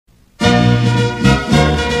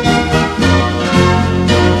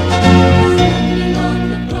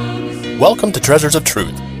welcome to Treasures of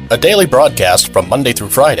Truth, a daily broadcast from Monday through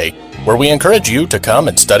Friday, where we encourage you to come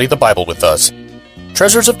and study the Bible with us.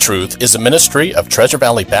 Treasures of Truth is a ministry of Treasure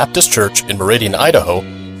Valley Baptist Church in Meridian, Idaho,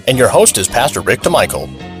 and your host is Pastor Rick DeMichael.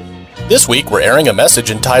 This week we're airing a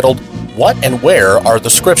message entitled, What and Where Are the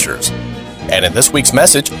Scriptures? And in this week's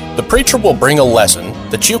message, the preacher will bring a lesson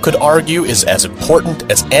that you could argue is as important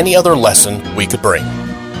as any other lesson we could bring.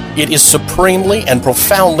 It is supremely and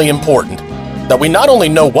profoundly important that we not only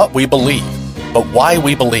know what we believe, but why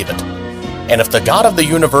we believe it. And if the God of the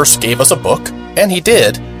universe gave us a book, and he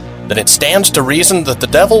did, then it stands to reason that the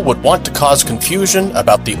devil would want to cause confusion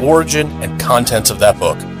about the origin and contents of that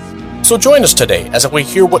book. So join us today as we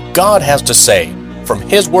hear what God has to say from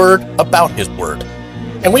his word about his word.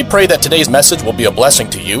 And we pray that today's message will be a blessing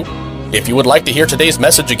to you. If you would like to hear today's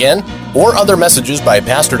message again, or other messages by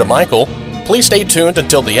Pastor DeMichael, please stay tuned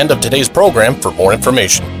until the end of today's program for more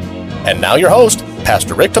information. And now your host,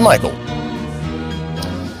 Pastor Rick DeMichael.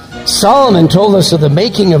 Solomon told us of the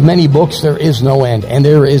making of many books there is no end, and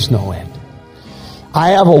there is no end. I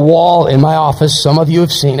have a wall in my office, some of you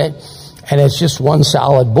have seen it, and it's just one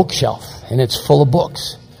solid bookshelf, and it's full of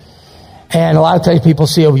books. And a lot of times people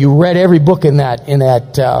say, oh, you read every book in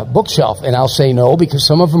that bookshelf, and I'll say no, because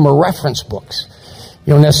some of them are reference books.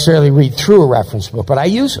 You don't necessarily read through a reference book, but I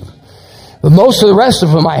use them. But most of the rest of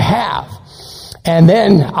them I have. And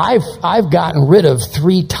then I've gotten rid of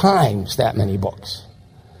 3 times that many books.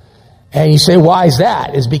 And you say, why is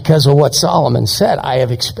that? It's because of what Solomon said. I have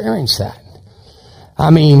experienced that. I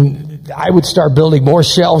mean, I would start building more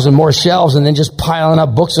shelves and then just piling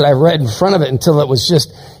up books that I've read in front of it until it was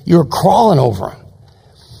just, you were crawling over them.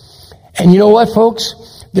 And you know what, folks?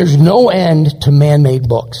 There's no end to man-made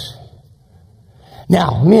books.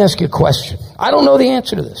 Now, let me ask you a question. I don't know the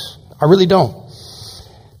answer to this. I really don't.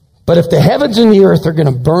 But if the heavens and the earth are going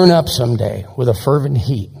to burn up someday with a fervent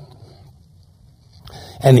heat,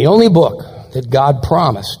 and the only book that God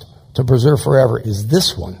promised to preserve forever is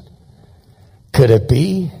this one, could it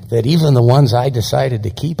be that even the ones I decided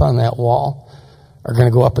to keep on that wall are going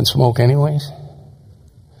to go up in smoke anyways?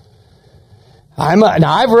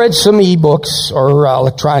 Now I've read some e-books or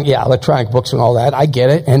electronic books and all that. I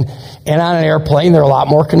get it. And on an airplane, they're a lot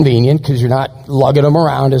more convenient because you're not lugging them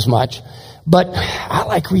around as much. But I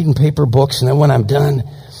like reading paper books, and then when I'm done,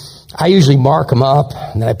 I usually mark them up,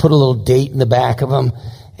 and then I put a little date in the back of them.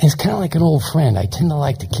 And it's kind of like an old friend. I tend to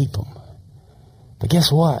like to keep them. But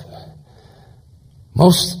guess what?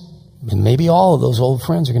 Most, maybe all of those old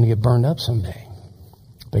friends are going to get burned up someday.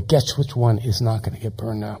 But guess which one is not going to get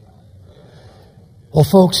burned up? Well,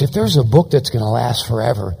 folks, if there's a book that's going to last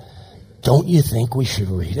forever, don't you think we should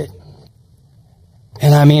read it?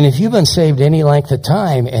 And I mean, if you've been saved any length of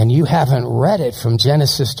time and you haven't read it from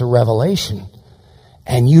Genesis to Revelation,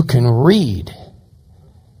 and you can read,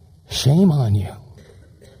 shame on you.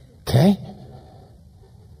 Okay?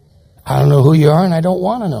 I don't know who you are and I don't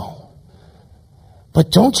want to know. But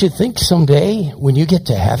don't you think someday when you get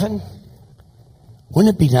to heaven,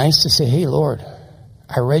 wouldn't it be nice to say, hey, Lord,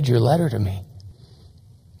 I read your letter to me.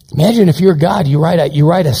 Imagine if you're God, you write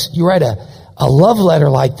a love letter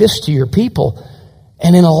like this to your people,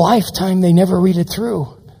 and in a lifetime they never read it through.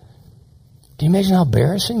 Can you imagine how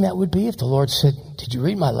embarrassing that would be if the Lord said, did you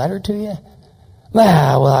read my letter to you?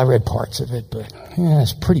 Well, I read parts of it, but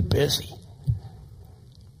it's pretty busy.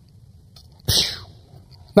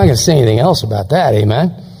 I'm not going to say anything else about that,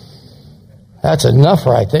 amen? That's enough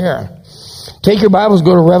right there. Take your Bibles,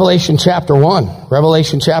 go to Revelation chapter 1.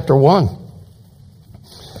 Revelation chapter 1.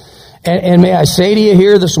 And may I say to you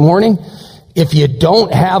here this morning, if you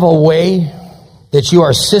don't have a way that you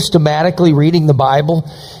are systematically reading the Bible,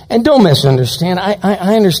 and don't misunderstand,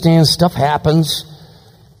 I understand stuff happens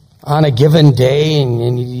on a given day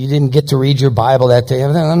and you didn't get to read your Bible that day.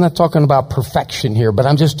 I'm not talking about perfection here, but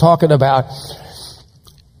I'm just talking about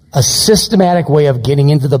a systematic way of getting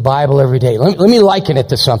into the Bible every day. Let me liken it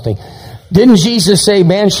to something. Didn't Jesus say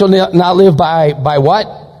man shall not live by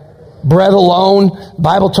what? Bread alone. The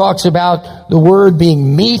Bible talks about the word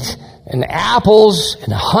being meat and apples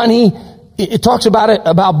and honey. It talks about it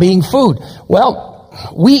about being food. Well,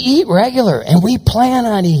 we eat regular and we plan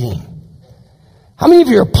on eating. How many of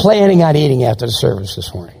you are planning on eating after the service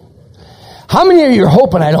this morning? How many of you are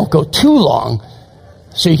hoping I don't go too long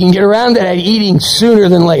so you can get around to that eating sooner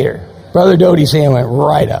than later? Brother Doty's hand went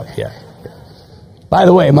right up. Yeah. By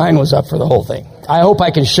the way, mine was up for the whole thing. I hope I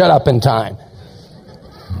can shut up in time.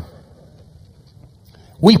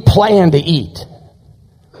 We plan to eat.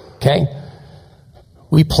 Okay?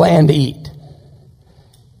 We plan to eat.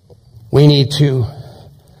 We need to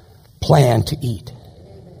plan to eat.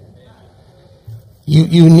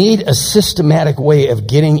 You need a systematic way of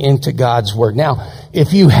getting into God's Word. Now,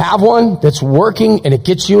 if you have one that's working and it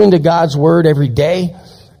gets you into God's Word every day,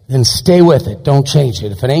 then stay with it. Don't change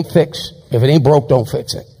it. If it ain't fixed, if it ain't broke, don't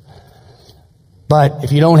fix it. But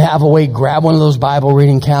if you don't have a way, grab one of those Bible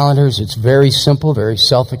reading calendars. It's very simple, very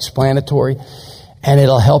self-explanatory, and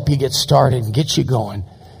it'll help you get started and get you going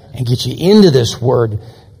and get you into this Word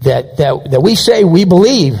that we say we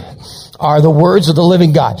believe are the words of the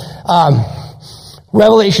living God.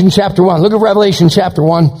 Revelation chapter 1. Look at Revelation chapter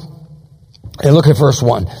 1 and look at verse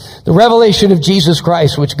 1. The revelation of Jesus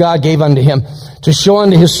Christ, which God gave unto him to show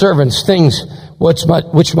unto his servants things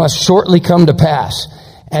which must shortly come to pass.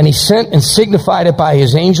 And he sent and signified it by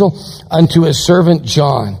his angel unto his servant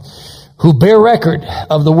John, who bear record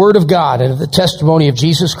of the word of God and of the testimony of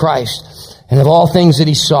Jesus Christ and of all things that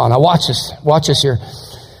he saw. Now watch this here.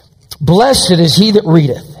 Blessed is he that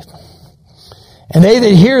readeth, and they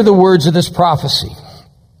that hear the words of this prophecy,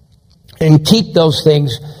 and keep those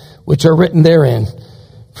things which are written therein,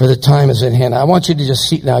 for the time is at hand. I want you to just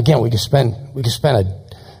see. Now again, we could spend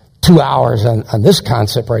 2 hours on this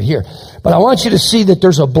concept right here. But I want you to see that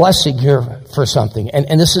there's a blessing here for something.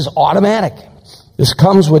 And this is automatic. This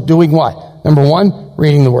comes with doing what? Number one,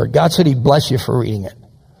 reading the Word. God said He'd bless you for reading it.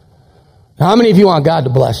 Now, how many of you want God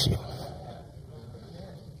to bless you?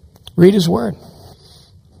 Read His Word.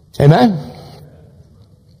 Amen?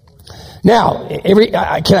 Now,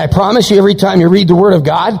 can I promise you every time you read the Word of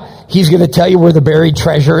God, He's going to tell you where the buried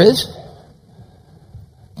treasure is?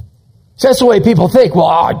 So that's the way people think. Well,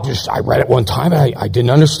 I read it one time and I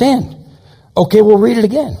didn't understand. Okay, we'll read it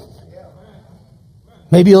again.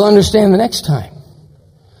 Maybe you'll understand the next time.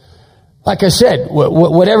 Like I said,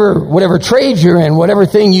 whatever trade you're in, whatever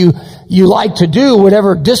thing you like to do,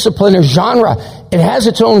 whatever discipline or genre, it has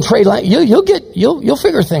its own trade line. You'll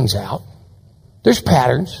figure things out. There's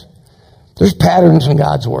patterns. There's patterns in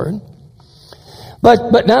God's Word.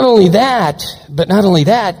 But not only that,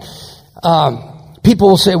 people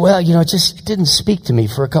will say, well, it didn't speak to me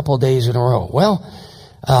for a couple of days in a row. Well,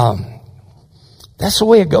 that's the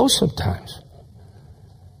way it goes sometimes.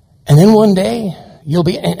 And then one day,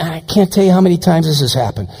 and I can't tell you how many times this has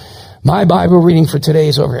happened. My Bible reading for today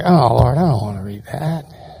is over here. Oh, Lord, I don't want to read that.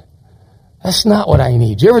 That's not what I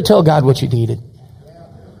need. Did you ever tell God what you needed?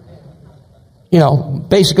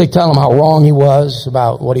 Basically tell Him how wrong He was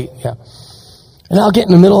about what yeah. And I'll get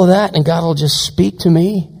in the middle of that, and God will just speak to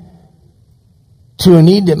me to a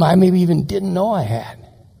need that I maybe even didn't know I had.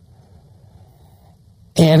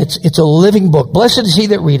 And it's a living book. Blessed is he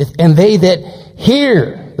that readeth, and they that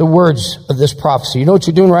hear the words of this prophecy. You know what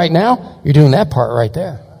you're doing right now? You're doing that part right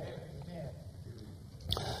there.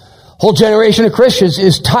 Whole generation of Christians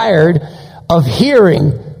is tired of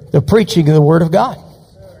hearing the preaching of the Word of God.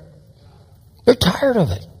 They're tired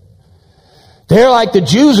of it. They're like the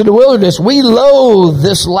Jews in the wilderness. We loathe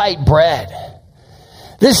this light bread.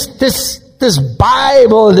 This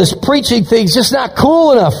Bible, this preaching thing's just not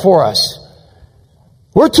cool enough for us.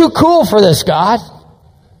 We're too cool for this, God.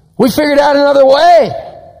 We figured out another way.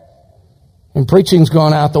 And preaching's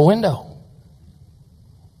gone out the window.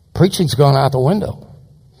 Preaching's gone out the window.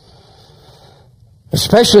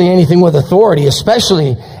 Especially anything with authority,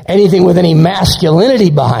 especially anything with any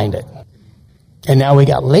masculinity behind it. And now we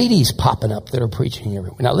got ladies popping up that are preaching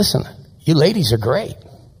everywhere. Now listen, you ladies are great,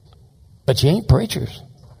 but you ain't preachers.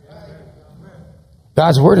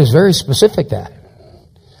 God's Word is very specific that.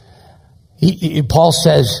 Paul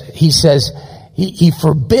says, he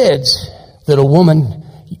forbids that a woman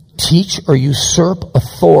teach or usurp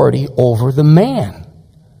authority over the man.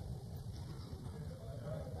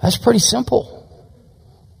 That's pretty simple.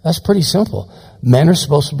 That's pretty simple. Men are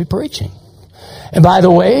supposed to be preaching. And by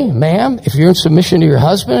the way, ma'am, if you're in submission to your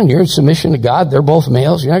husband and you're in submission to God, they're both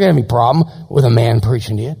males, you're not going to have any problem with a man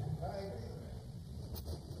preaching to you.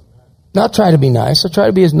 Now, I'll try to be nice. I'll try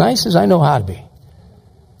to be as nice as I know how to be.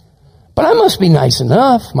 But I must be nice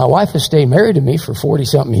enough. My wife has stayed married to me for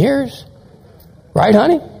 40-something years. Right,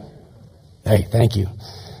 honey? Hey, thank you.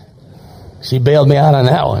 She bailed me out on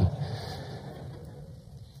that one.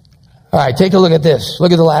 All right, take a look at this.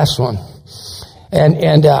 Look at the last one.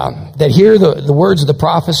 And that hear the words of the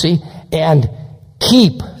prophecy and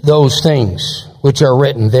keep those things which are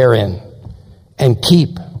written therein. And keep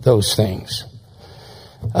those things.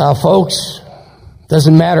 Folks,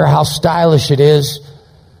 doesn't matter how stylish it is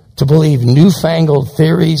to believe newfangled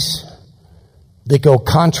theories that go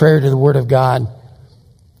contrary to the Word of God,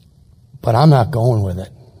 but I'm not going with it.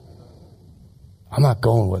 I'm not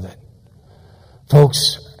going with it.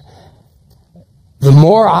 Folks, the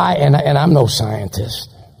more and I'm no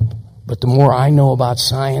scientist, but the more I know about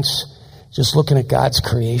science, just looking at God's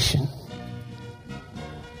creation,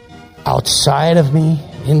 outside of me,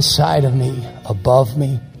 inside of me, above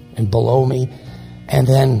me, and below me. And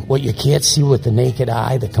then what you can't see with the naked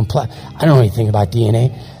eye, the complex. I don't know anything about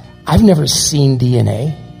DNA. I've never seen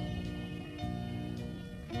DNA.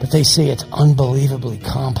 But they say it's unbelievably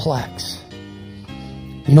complex.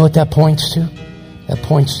 You know what that points to? That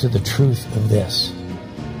points to the truth of this.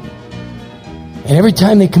 And every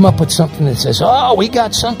time they come up with something that says, oh, we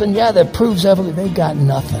got something, that proves evolution, they got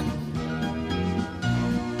nothing.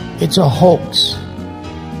 It's a hoax.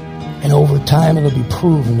 And over time, it'll be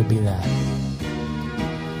proven to be that.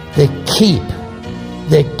 They keep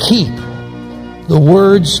the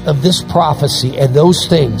words of this prophecy and those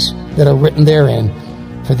things that are written therein,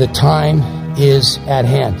 for the time is at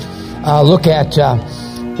hand. Look at,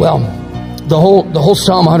 the whole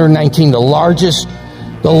Psalm 119, the largest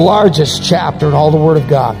chapter in all the Word of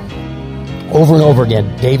God. Over and over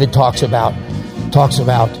again, David talks about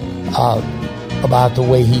the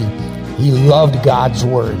way he loved God's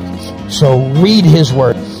Word. So read His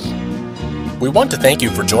Word. We want to thank you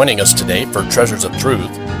for joining us today for Treasures of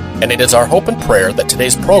Truth, and it is our hope and prayer that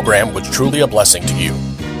today's program was truly a blessing to you.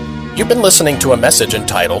 You've been listening to a message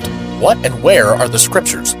entitled, What and Where Are the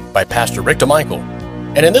Scriptures? By Pastor Rick DeMichael.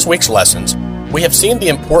 And in this week's lessons, we have seen the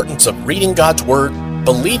importance of reading God's Word,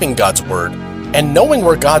 believing God's Word, and knowing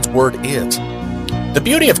where God's Word is. The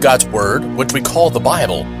beauty of God's Word, which we call the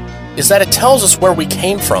Bible, is that it tells us where we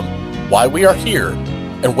came from, why we are here,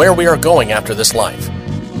 and where we are going after this life.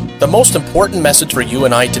 The most important message for you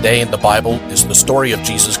and I today in the Bible is the story of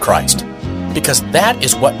Jesus Christ, because that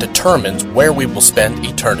is what determines where we will spend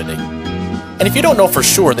eternity. And if you don't know for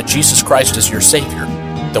sure that Jesus Christ is your Savior,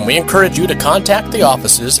 then we encourage you to contact the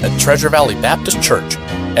offices at Treasure Valley Baptist Church,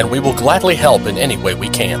 and we will gladly help in any way we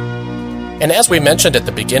can. And as we mentioned at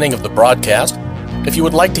the beginning of the broadcast, if you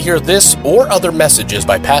would like to hear this or other messages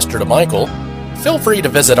by Pastor DeMichael, feel free to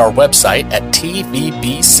visit our website at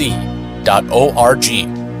tvbc.org.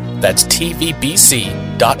 That's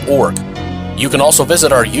tvbc.org. You can also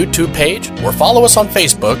visit our YouTube page or follow us on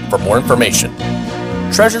Facebook for more information.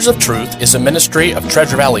 Treasures of Truth is a ministry of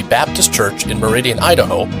Treasure Valley Baptist Church in Meridian,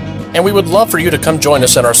 Idaho, and we would love for you to come join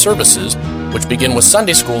us in our services, which begin with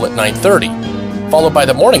Sunday school at 9:30, followed by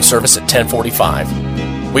the morning service at 10:45.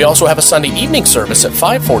 We also have a Sunday evening service at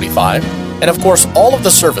 5:45, and of course all of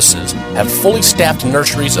the services have fully staffed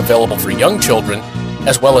nurseries available for young children,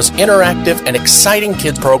 as well as interactive and exciting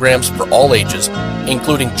kids programs for all ages,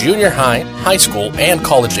 including junior high, high school, and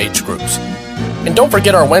college age groups. And don't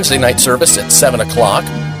forget our Wednesday night service at 7 o'clock,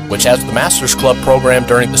 which has the Masters Club program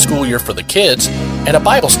during the school year for the kids, and a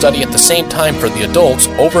Bible study at the same time for the adults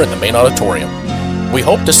over in the main auditorium. We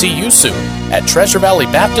hope to see you soon at Treasure Valley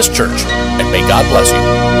Baptist Church, and may God bless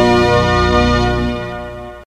you.